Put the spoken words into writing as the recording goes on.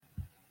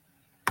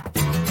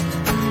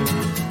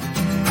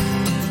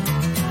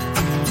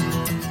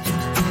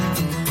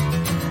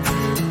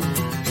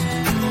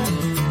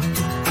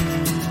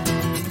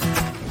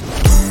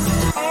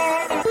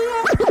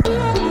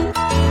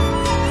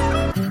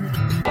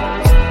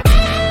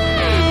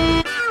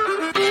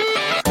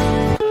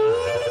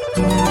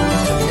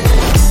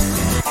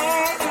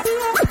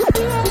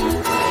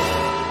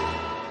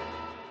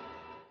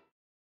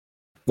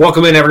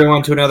Welcome in,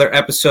 everyone, to another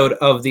episode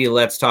of the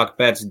Let's Talk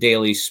Bets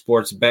Daily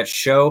Sports Bet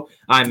Show.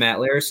 I'm Matt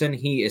Larison.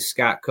 He is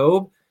Scott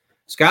Cobe.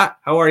 Scott,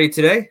 how are you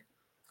today?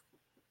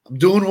 I'm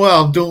doing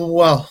well. I'm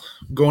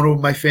going over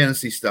my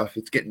fantasy stuff.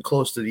 It's getting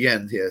close to the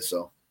end here,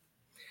 so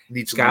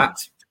need some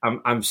Scott,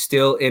 wins. I'm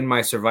still in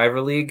my Survivor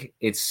League.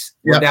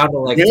 We're down to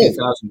like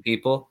 2,000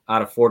 people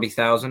out of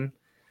 40,000.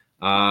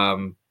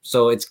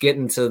 So it's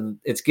getting to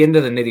the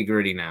nitty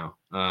gritty now.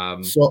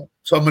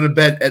 So I'm going to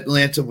bet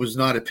Atlanta was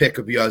not a pick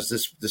of yours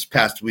this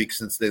past week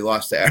since they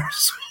lost to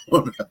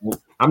Arizona.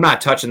 I'm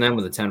not touching them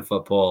with a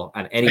 10-foot pole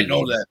on any. I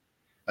know that.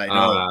 I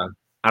know.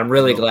 I'm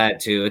really glad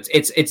to.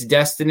 It's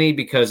destiny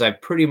because I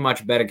pretty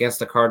much bet against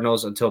the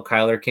Cardinals until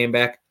Kyler came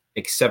back,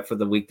 except for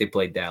the week they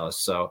played Dallas.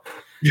 So,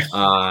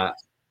 I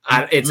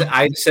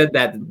said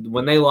that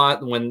when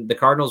the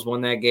Cardinals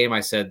won that game, I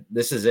said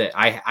this is it.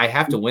 I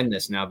have to win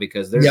this now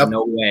because there's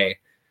no way.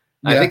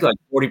 I think like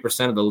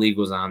 40% of the league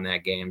was on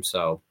that game.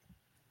 So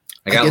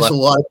I guess a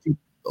lot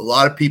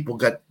of people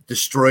got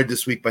destroyed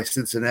this week by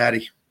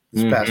Cincinnati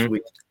this past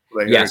week.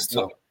 Yes.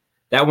 So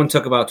that one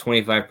took about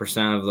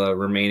 25% of the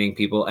remaining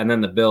people. And then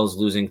the Bills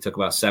losing took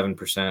about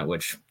 7%,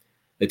 which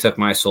they took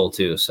my soul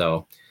too.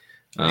 So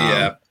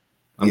I'm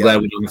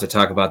glad we don't have to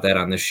talk about that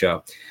on this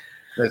show.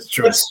 That's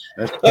true.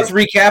 Let's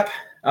recap.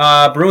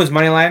 Bruins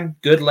money line,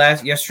 good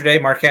yesterday.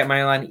 Marquette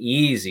money line,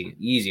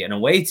 easy. An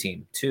away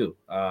team too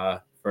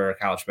for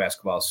college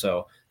basketball.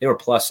 So they were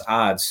plus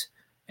odds,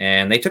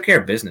 and they took care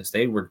of business.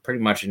 They were pretty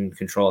much in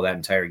control of that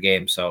entire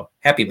game. So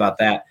happy about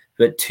that.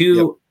 But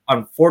two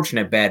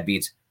unfortunate bad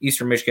beats.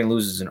 Eastern Michigan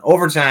loses in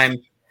overtime,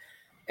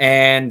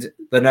 and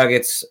the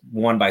Nuggets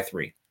won by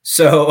 3.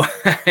 So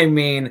I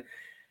mean,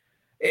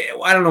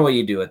 I don't know what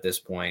you do at this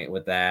point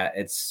with that.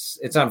 It's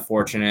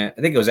unfortunate.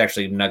 I think it was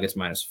actually Nuggets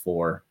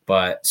 -4,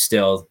 but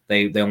still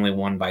they only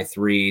won by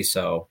 3.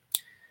 So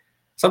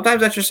sometimes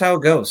that's just how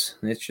it goes.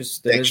 It's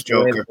just thanks,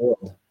 Joker.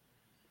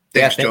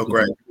 Thanks,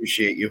 Joker.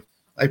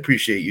 I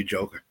appreciate you,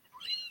 Joker.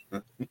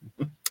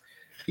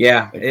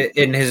 Yeah,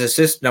 and his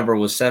assist number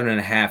was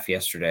 7.5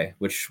 yesterday,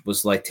 which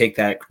was like take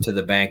that to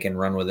the bank and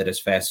run with it as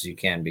fast as you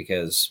can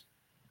because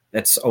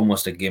that's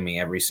almost a gimme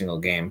every single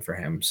game for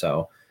him.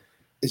 So.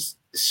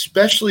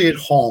 Especially at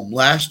home.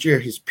 Last year,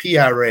 his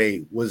PRA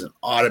was an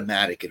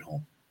automatic at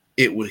home.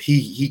 It was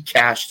he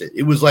cashed it.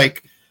 It was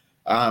like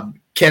Kenta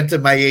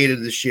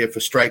Maeda this year for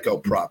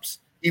strikeout props.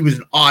 He was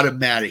an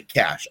automatic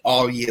cash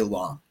all year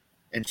long,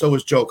 and so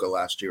was Joker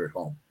last year at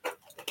home.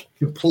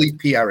 Complete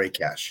PRA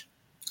cash.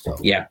 So.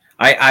 Yeah,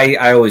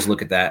 I always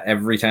look at that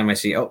every time I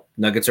see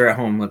Nuggets are at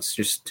home. Let's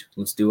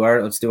do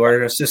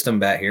our system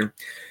bet here.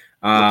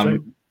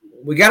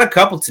 We got a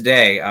couple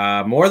today,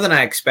 more than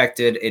I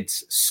expected.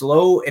 It's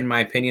slow in my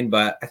opinion,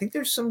 but I think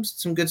there's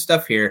some good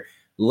stuff here.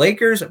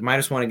 Lakers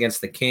 -1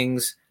 against the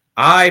Kings.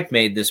 I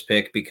made this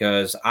pick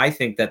because I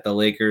think that the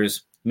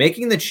Lakers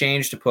making the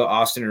change to put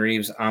Austin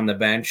Reeves on the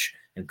bench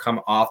and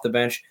come off the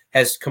bench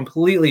has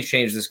completely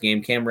changed this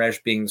game. Cam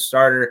Reddish being the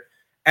starter,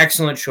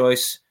 excellent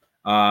choice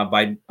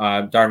by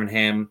Darvin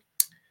Ham.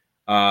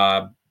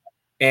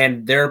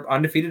 And they're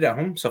undefeated at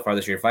home so far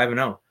this year,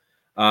 5-0.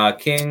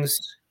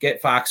 Kings get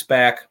Fox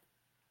back.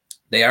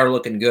 They are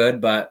looking good,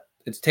 but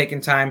it's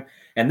taking time.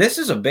 And this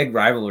is a big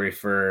rivalry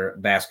for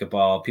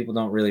basketball. People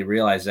don't really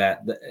realize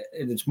that.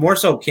 It's more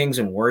so Kings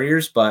and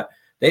Warriors, but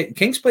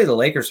Kings play the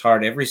Lakers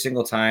hard every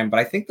single time. But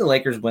I think the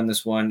Lakers win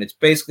this one. It's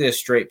basically a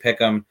straight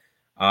pick 'em.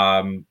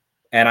 And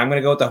I'm going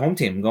to go with the home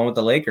team. I'm going with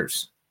the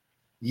Lakers.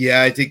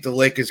 Yeah, I think the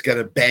Lakers got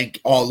to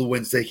bank all the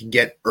wins they can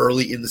get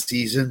early in the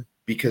season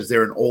because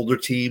they're an older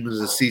team. As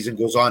the season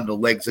goes on, the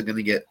legs are going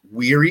to get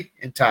weary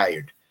and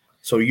tired.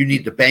 So you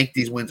need to bank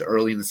these wins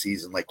early in the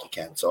season like you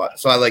can. So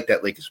I like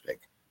that Lakers pick.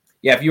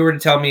 Yeah, if you were to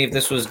tell me if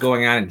this was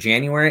going on in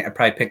January, I'd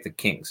probably pick the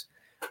Kings.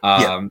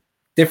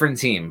 Different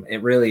team.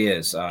 It really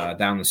is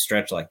down the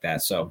stretch like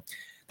that. So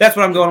that's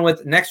what I'm going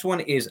with. Next one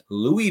is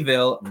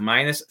Louisville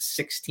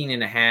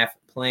 -16.5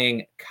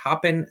 playing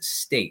Coppin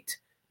State.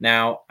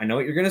 Now, I know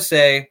what you're going to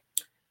say.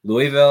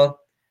 Louisville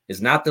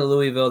is not the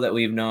Louisville that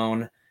we've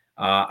known.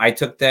 I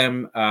took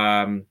them.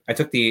 I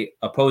took the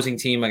opposing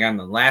team I got them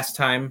the last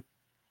time,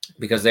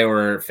 because they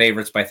were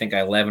favorites by, I think,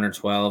 11 or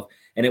 12,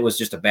 and it was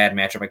just a bad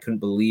matchup. I couldn't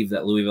believe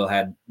that Louisville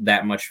had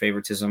that much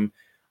favoritism.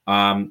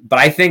 But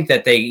I think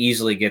that they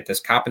easily get this.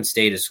 Coppin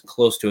State is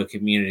close to a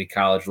community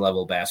college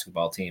level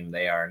basketball team.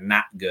 They are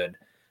not good.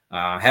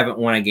 Haven't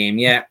won a game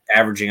yet,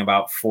 averaging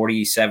about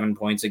 47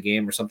 points a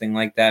game or something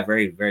like that.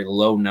 Very, very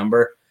low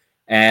number.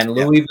 And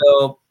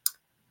Louisville,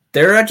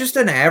 they're just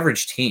an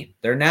average team.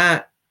 They're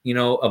not,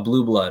 a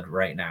blue blood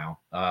right now,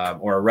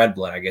 or a red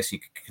blood, I guess you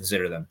could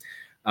consider them.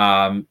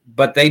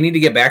 But they need to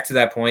get back to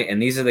that point,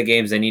 and these are the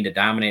games they need to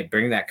dominate,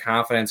 bring that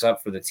confidence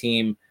up for the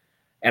team.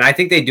 And I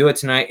think they do it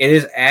tonight. It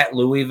is at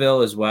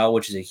Louisville as well,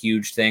 which is a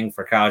huge thing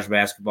for college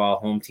basketball.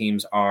 Home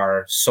teams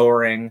are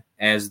soaring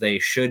as they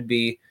should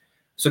be.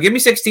 So give me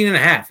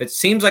 16.5. It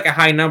seems like a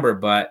high number,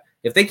 but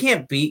if they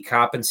can't beat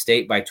Coppin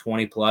State by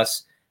 20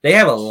 plus, they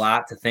have a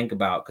lot to think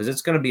about because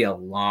it's going to be a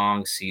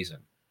long season.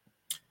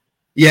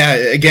 Yeah,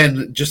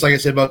 again, just like I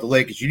said about the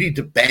Lakers, you need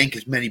to bank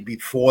as many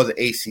before the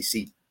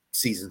ACC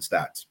season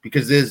starts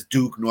because there's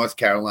Duke, North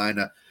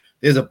Carolina.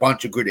 There's a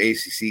bunch of good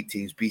ACC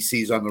teams.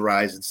 BC's on the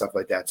rise and stuff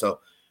like that. So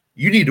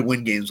you need to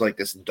win games like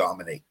this and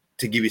dominate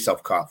to give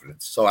yourself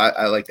confidence. So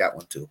I like that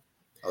one too.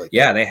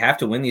 They have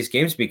to win these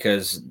games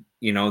because,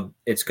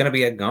 it's going to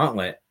be a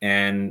gauntlet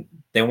and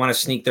they want to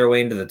sneak their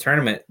way into the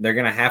tournament. They're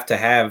going to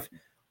have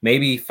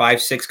maybe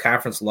 5-6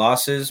 conference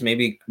losses,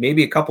 maybe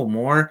a couple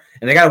more,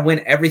 and they got to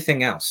win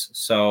everything else.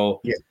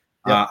 So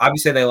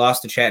obviously they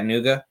lost to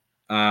Chattanooga,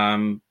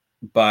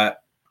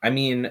 but I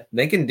mean,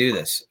 they can do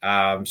this.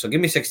 So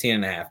give me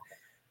 16.5.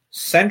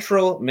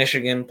 Central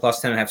Michigan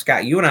plus 10.5.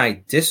 Scott, you and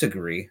I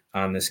disagree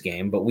on this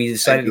game, but we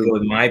decided to go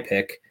with my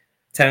pick,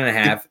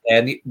 10.5.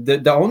 And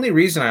the only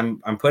reason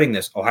I'm putting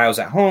this, Ohio's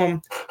at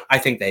home. I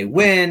think they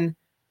win.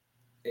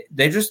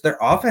 Their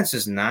offense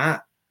is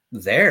not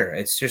there.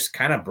 It's just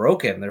kind of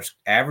broken. They're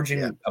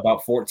averaging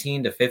about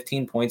 14 to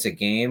 15 points a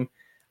game.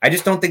 I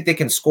just don't think they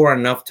can score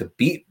enough to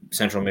beat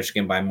Central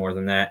Michigan by more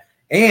than that.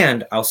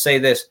 And I'll say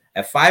this,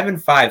 at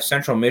 5-5,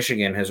 Central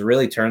Michigan has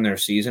really turned their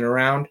season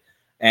around.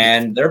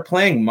 And they're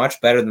playing much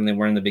better than they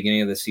were in the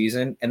beginning of the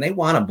season, and they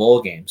won a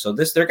bowl game. So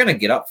they're going to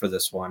get up for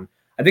this one.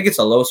 I think it's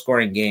a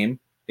low-scoring game,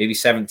 maybe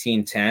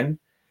 17-10.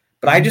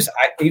 But I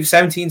leave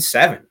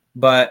 17-7.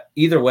 But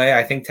either way,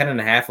 I think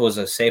 10.5 was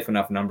a safe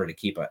enough number to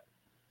keep it.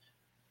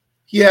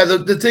 Yeah,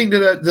 the thing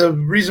the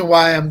reason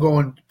why I'm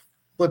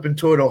flipping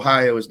toward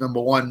Ohio is,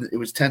 number one, it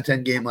was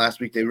 10-10 game last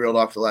week. They reeled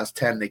off the last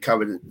 10. They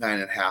covered it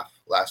 9.5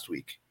 last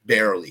week,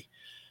 barely.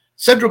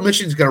 Central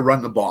Michigan's going to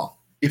run the ball.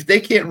 If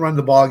they can't run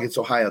the ball against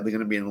Ohio, they're going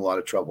to be in a lot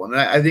of trouble. And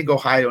I think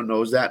Ohio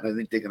knows that, and I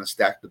think they're going to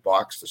stack the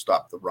box to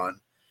stop the run.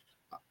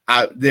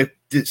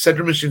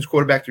 Central Michigan's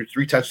quarterback threw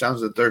 3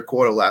 touchdowns in the third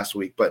quarter last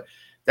week, but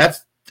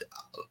that's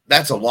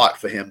a lot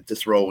for him to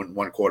throw in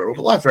one quarter.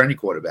 A lot for any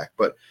quarterback.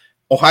 But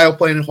Ohio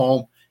playing at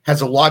home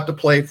has a lot to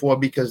play for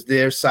because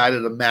their side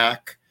of the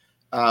MAC,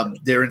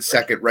 they're in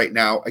second right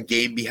now, a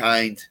game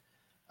behind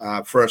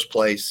first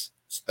place.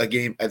 A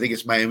game, I think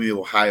it's Miami of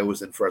Ohio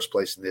was in first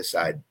place in this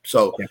side.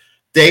 So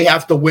they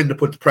have to win to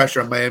put the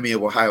pressure on Miami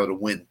of Ohio to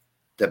win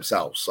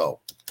themselves.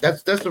 So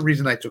that's the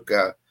reason I took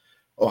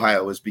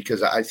Ohio, is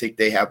because I think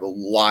they have a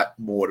lot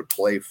more to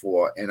play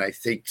for, and I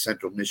think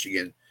Central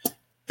Michigan,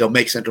 they'll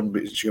make Central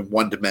Michigan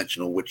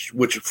one-dimensional, which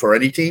for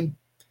any team,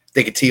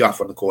 they could tee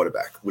off on the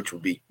quarterback, which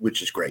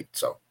is great.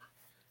 So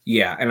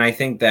yeah, and I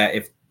think that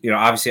if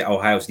obviously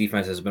Ohio's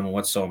defense has been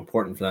what's so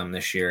important for them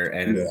this year,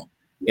 and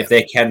if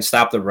they can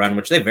stop the run,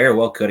 which they very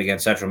well could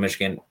against Central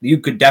Michigan, you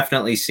could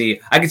definitely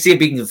see. I could see it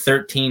being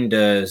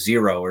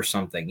 13-0 or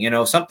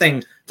something.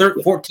 Something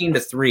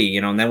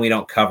 14-3. And then we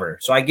don't cover.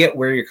 So I get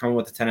where you're coming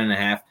with the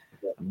 10.5.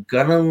 I'm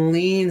gonna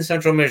lean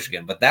Central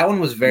Michigan, but that one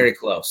was very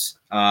close.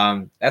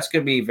 That's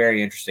gonna be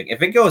very interesting.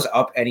 If it goes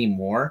up any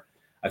more,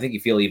 I think you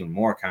feel even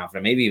more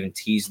confident. Maybe even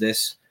tease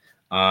this.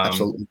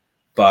 Absolutely.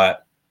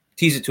 But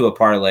tease it to a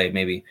parlay,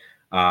 maybe.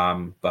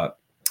 But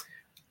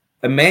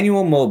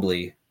Emmanuel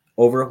Mobley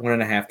over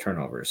 1.5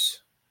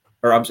 turnovers.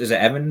 Or is it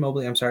Evan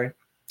Mobley? I'm sorry.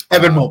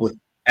 Evan Mobley.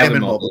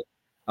 Evan Mobley.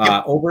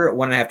 Over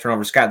 1.5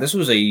 turnovers. Scott, this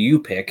was a U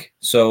pick.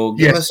 So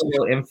give us a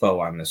little info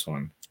on this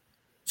one.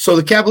 So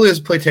the Cavaliers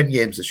played 10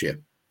 games this year.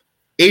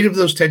 8 of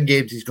those 10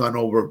 games, he's gone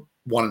over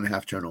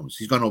 1.5 turnovers.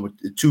 He's gone over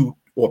 2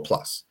 or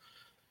plus.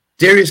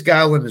 Darius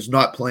Garland is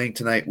not playing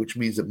tonight, which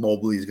means that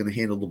Mobley is going to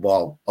handle the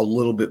ball a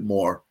little bit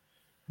more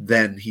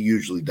than he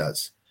usually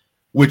does,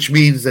 which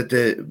means that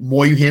the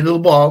more you handle the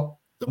ball,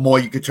 the more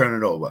you could turn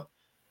it over.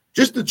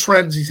 Just the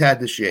trends he's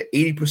had this year,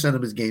 80%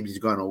 of his games he's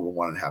gone over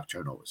 1.5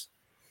 turnovers.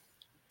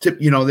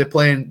 They're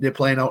playing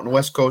out in the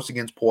West Coast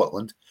against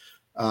Portland.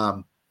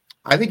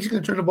 I think he's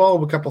going to turn the ball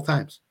over a couple of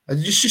times.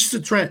 It's just a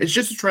trend. It's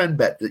just a trend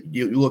bet that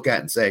you look at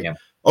and say,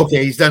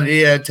 okay, he's done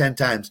it 10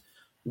 times.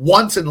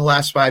 Once in the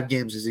last 5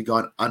 games has he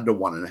gone under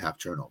 1.5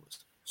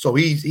 turnovers. So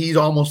he's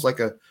almost like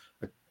a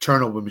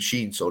turnover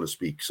machine, so to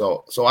speak.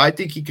 So I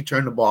think he could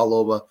turn the ball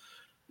over.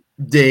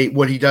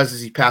 What he does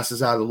is he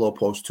passes out of the low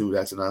post too.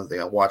 That's another thing.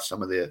 I watched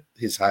some of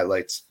his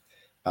highlights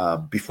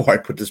before I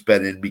put this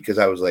bet in, because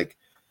I was like,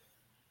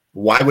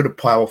 why would a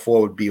power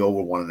forward be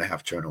over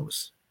 1.5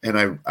 turnovers?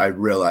 And I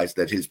realized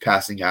that his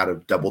passing out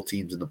of double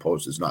teams in the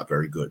post is not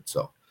very good.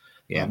 So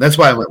that's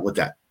why I went with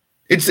that.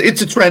 It's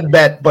a trend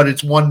bet, but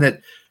it's one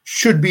that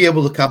should be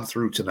able to come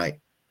through tonight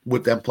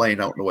with them playing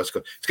out in the West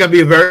Coast. It's going to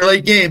be a very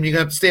late game. You're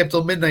going to have to stay up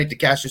till midnight to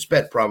cash this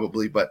bet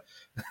probably, but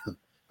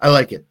I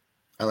like it.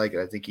 I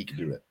think he can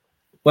do it.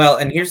 Well,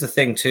 and here's the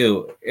thing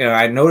too.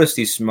 I noticed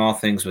these small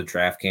things with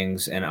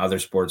DraftKings and other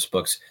sports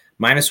books.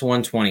 Minus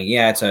 120.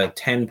 Yeah, it's a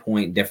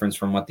 10-point difference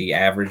from what the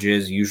average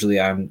is usually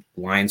on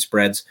line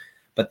spreads.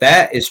 But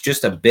that is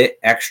just a bit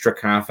extra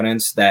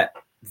confidence that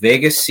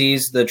Vegas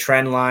sees the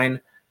trend line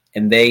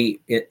and they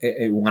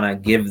want to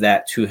give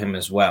that to him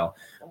as well.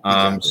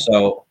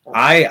 So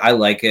I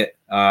like it.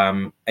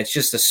 It's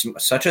just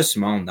such a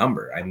small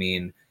number. I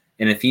mean,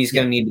 and if he's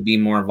going to need to be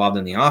more involved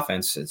in the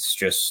offense, it's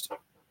just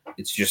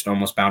it's just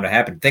almost bound to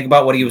happen. Think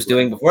about what he was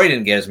doing before he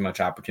didn't get as much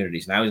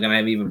opportunities. Now he's going to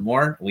have even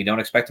more. We don't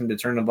expect him to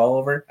turn the ball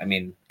over. I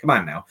mean, come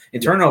on now.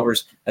 In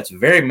turnovers, that's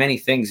very many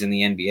things in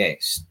the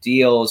NBA.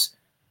 Steals,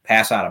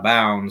 pass out of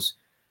bounds,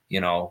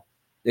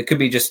 it could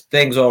be just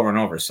things over and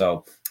over.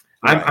 So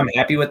I'm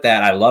happy with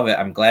that. I love it.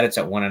 I'm glad it's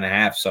at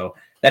 1.5. So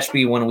that should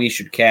be one we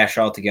should cash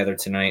all together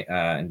tonight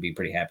and be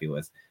pretty happy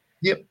with.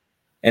 Yep.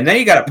 And then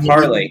you got a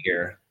parlay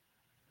here.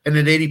 And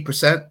then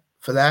 80%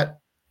 for that?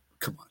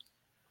 Come on.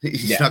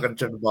 He's not going to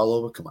turn the ball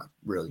over? Come on.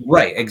 Really?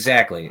 Right,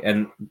 exactly.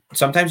 And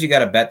sometimes you got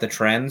to bet the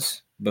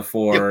trends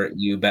before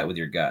you bet with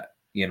your gut.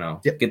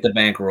 Get the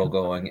bankroll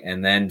going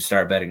and then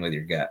start betting with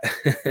your gut.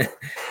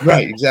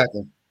 Right,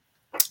 exactly.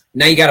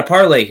 Now you got a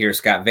parlay here,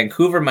 Scott.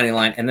 Vancouver money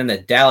line, and then the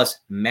Dallas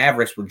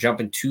Mavericks. We're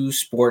jumping 2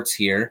 sports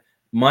here.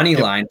 Money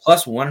line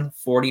plus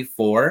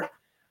 144.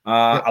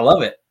 I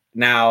love it.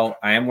 Now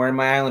I am wearing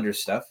my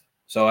Islanders stuff,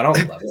 so I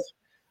don't love it.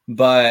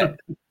 But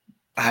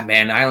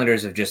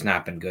Islanders have just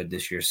not been good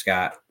this year,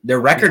 Scott.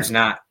 Their record's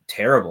not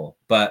terrible,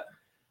 but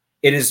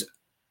it is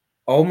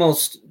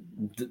almost.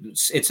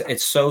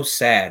 It's so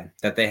sad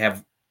that they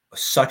have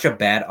such a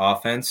bad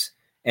offense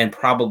and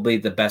probably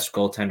the best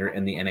goaltender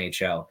in the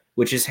NHL.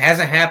 Which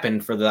hasn't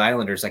happened for the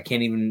Islanders. I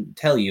can't even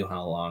tell you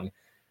how long.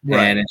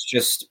 Right. And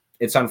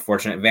it's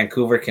unfortunate.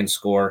 Vancouver can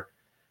score,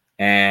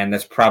 and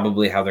that's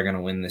probably how they're going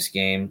to win this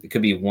game. It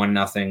could be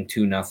 1-0,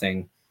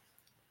 2-0.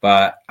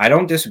 But I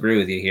don't disagree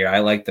with you here. I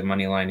like the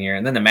money line here.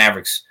 And then the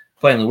Mavericks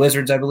playing the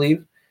Wizards, I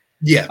believe.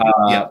 Yeah.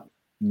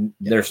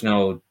 There's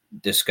no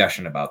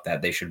discussion about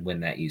that. They should win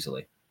that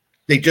easily.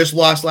 They just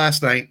lost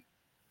last night,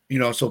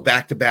 so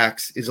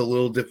back-to-backs is a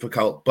little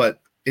difficult,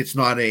 but it's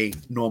not a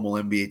normal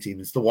NBA team.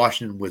 It's the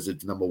Washington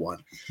Wizards, number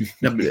 1,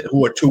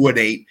 who are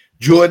 2-8.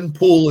 Jordan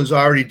Poole is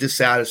already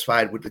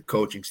dissatisfied with the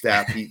coaching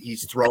staff.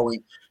 He's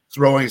throwing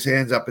his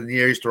hands up in the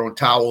air. He's throwing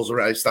towels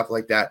around, stuff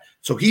like that.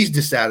 So he's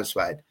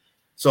dissatisfied.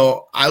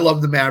 So I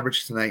love the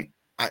Mavericks tonight.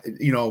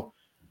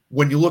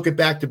 When you look at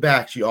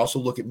back-to-backs, you also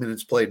look at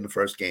minutes played in the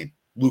first game.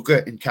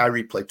 Luka and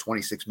Kyrie played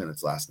 26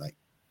 minutes last night.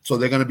 So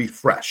they're going to be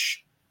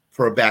fresh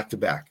for a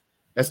back-to-back.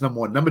 That's number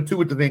 1. Number 2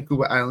 with the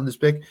Vancouver Islanders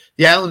pick.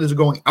 The Islanders are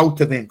going out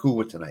to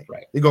Vancouver tonight.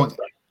 Right. They're going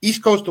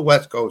East Coast to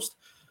West Coast.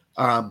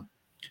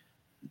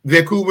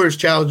 Vancouver is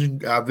challenging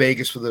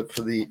Vegas for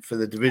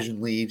the division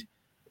lead.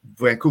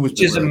 Vancouver's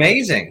which is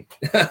amazing.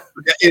 It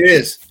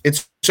is.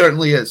 It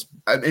certainly is.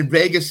 And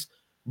Vegas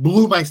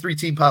blew my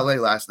 3-team parlay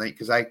last night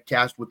because I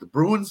cashed with the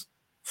Bruins,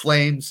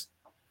 Flames,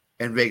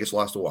 and Vegas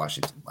lost to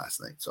Washington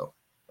last night. So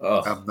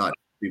I'm not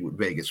happy with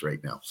Vegas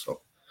right now. So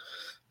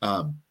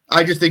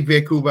I just think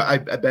Vancouver, I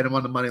bet them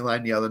on the money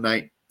line the other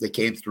night. They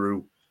came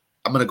through.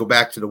 I'm going to go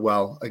back to the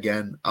well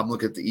again. I'm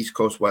looking at the East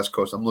Coast, West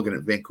Coast. I'm looking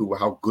at Vancouver,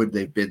 how good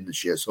they've been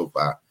this year so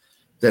far.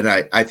 Then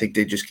I think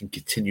they just can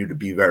continue to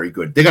be very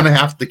good. They're going to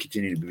have to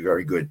continue to be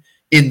very good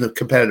in the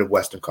competitive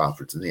Western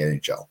Conference in the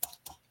NHL.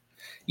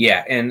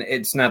 Yeah, and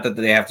it's not that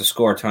they have to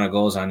score a ton of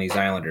goals on these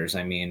Islanders.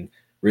 I mean,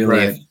 really,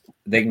 if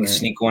they can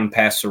sneak one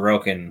past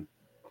Sorokin,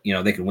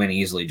 they can win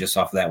easily just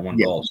off of that one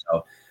goal.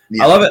 So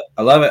I love it.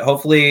 I love it.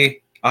 Hopefully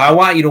 – I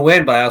want you to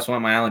win, but I also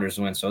want my Islanders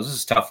to win. So this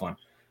is a tough one.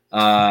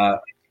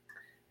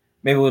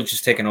 Maybe we'll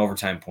just take an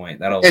overtime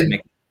point. That'll make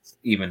it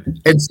even.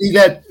 And see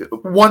that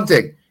one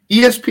thing.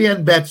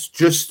 ESPN Bets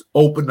just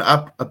opened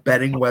up a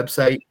betting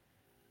website.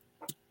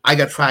 I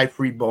got 5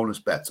 free bonus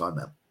bets on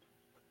them.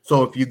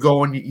 So if you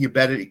go and you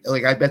bet it,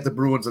 like I bet the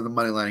Bruins on the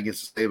money line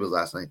against the Sabres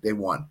last night. They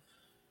won.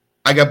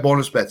 I got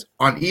bonus bets.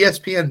 On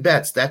ESPN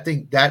Bets,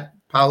 that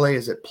parlay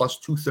is at plus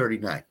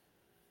 239.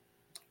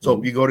 So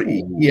if you go to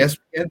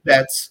ESPN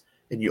Bets,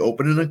 and you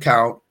open an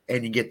account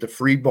and you get the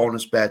free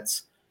bonus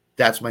bets,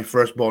 that's my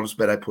first bonus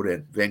bet I put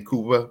in.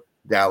 Vancouver,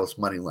 Dallas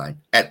money line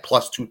at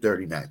plus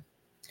 239.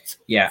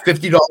 Yeah.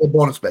 $50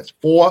 bonus bets.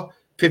 4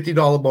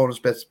 $50 bonus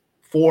bets,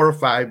 4 or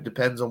 5,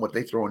 depends on what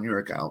they throw in your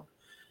account.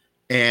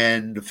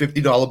 And the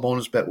 $50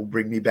 bonus bet will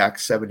bring me back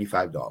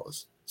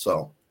 $75.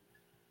 So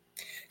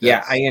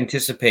yeah, I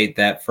anticipate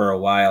that for a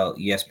while,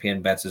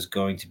 ESPN Bets is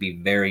going to be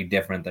very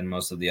different than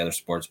most of the other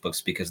sports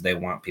books because they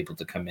want people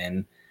to come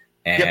in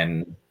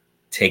and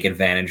take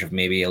advantage of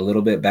maybe a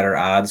little bit better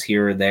odds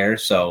here or there.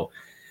 So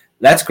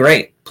that's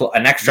great.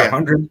 An extra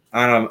 100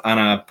 on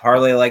a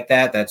parlay like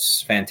that.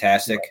 That's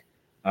fantastic.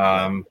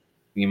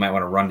 You might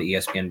want to run to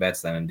ESPN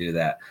Bets then and do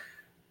that.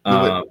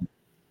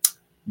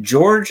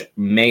 George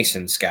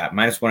Mason, Scott,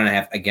 minus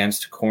 1.5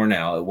 against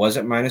Cornell. It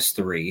wasn't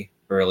 -3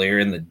 earlier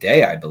in the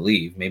day, I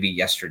believe, maybe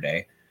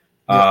yesterday.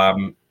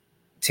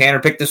 Tanner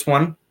picked this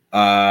one.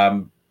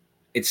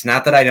 It's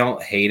not that I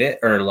don't hate it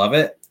or love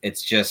it.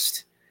 It's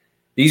just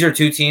these are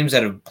 2 teams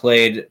that have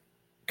played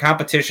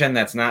competition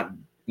that's not,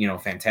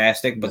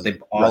 fantastic, but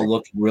they've all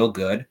looked real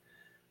good.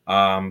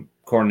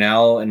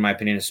 Cornell, in my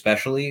opinion,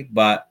 especially.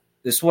 But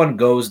this one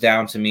goes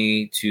down to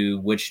me to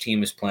which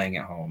team is playing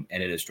at home,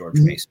 and it is George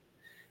Mason.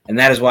 And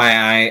that is why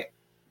I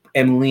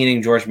am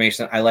leaning George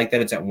Mason. I like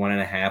that it's at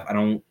 1.5. I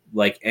don't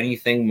like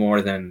anything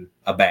more than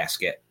a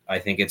basket. I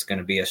think it's going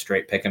to be a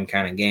straight pick 'em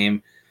kind of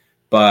game.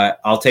 But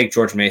I'll take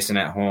George Mason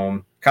at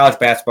home. College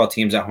basketball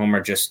teams at home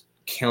are just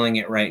killing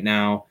it right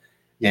now.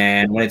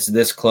 Yeah. And when it's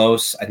this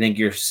close, I think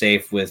you're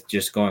safe with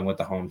just going with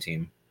the home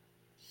team.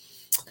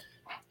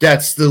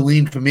 That's the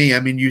lean for me. I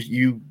mean,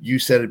 you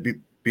said it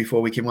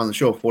before we came on the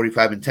show,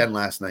 45-10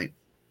 last night.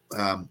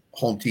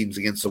 Home teams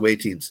against away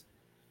teams.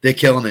 They're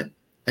killing it.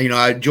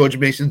 And, George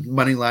Mason's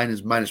money line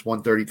is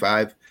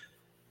 -135.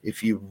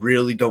 If you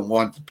really don't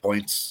want the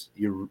points,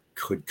 you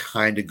could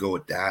kind of go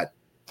with that.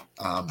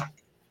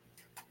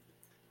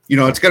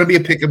 It's going to be a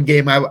pick'em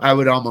game. I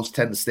would almost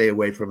tend to stay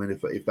away from it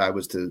if I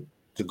was to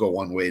go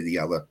one way or the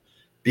other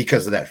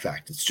because of that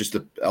fact. It's just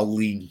a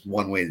lean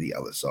one way or the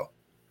other. So,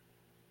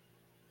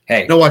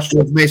 hey, no, watch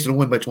George Mason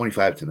win by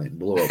 25 tonight.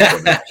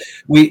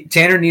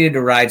 Tanner needed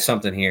to ride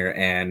something here,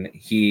 and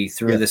he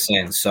threw this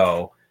in.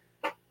 So,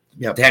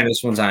 Tanner,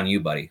 this one's on you,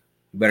 buddy.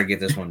 You better get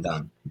this one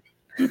done.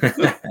 All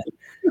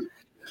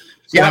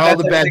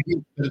the bad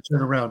people better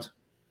turn around.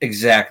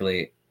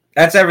 Exactly.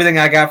 That's everything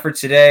I got for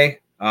today.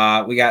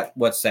 We got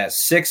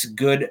 6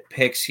 good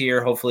picks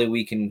here. Hopefully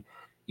we can,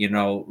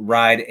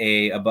 ride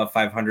a above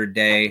 500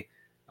 day.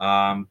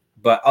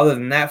 But other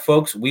than that,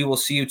 folks, we will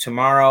see you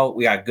tomorrow.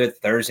 We got a good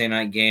Thursday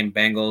night game,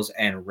 Bengals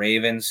and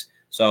Ravens.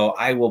 So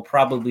I will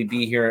probably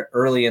be here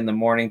early in the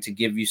morning to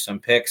give you some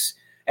picks,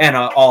 and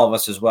all of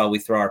us as well. We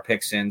throw our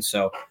picks in.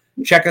 So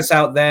check us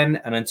out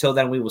then. And until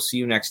then, we will see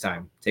you next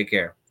time. Take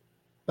care.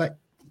 Bye.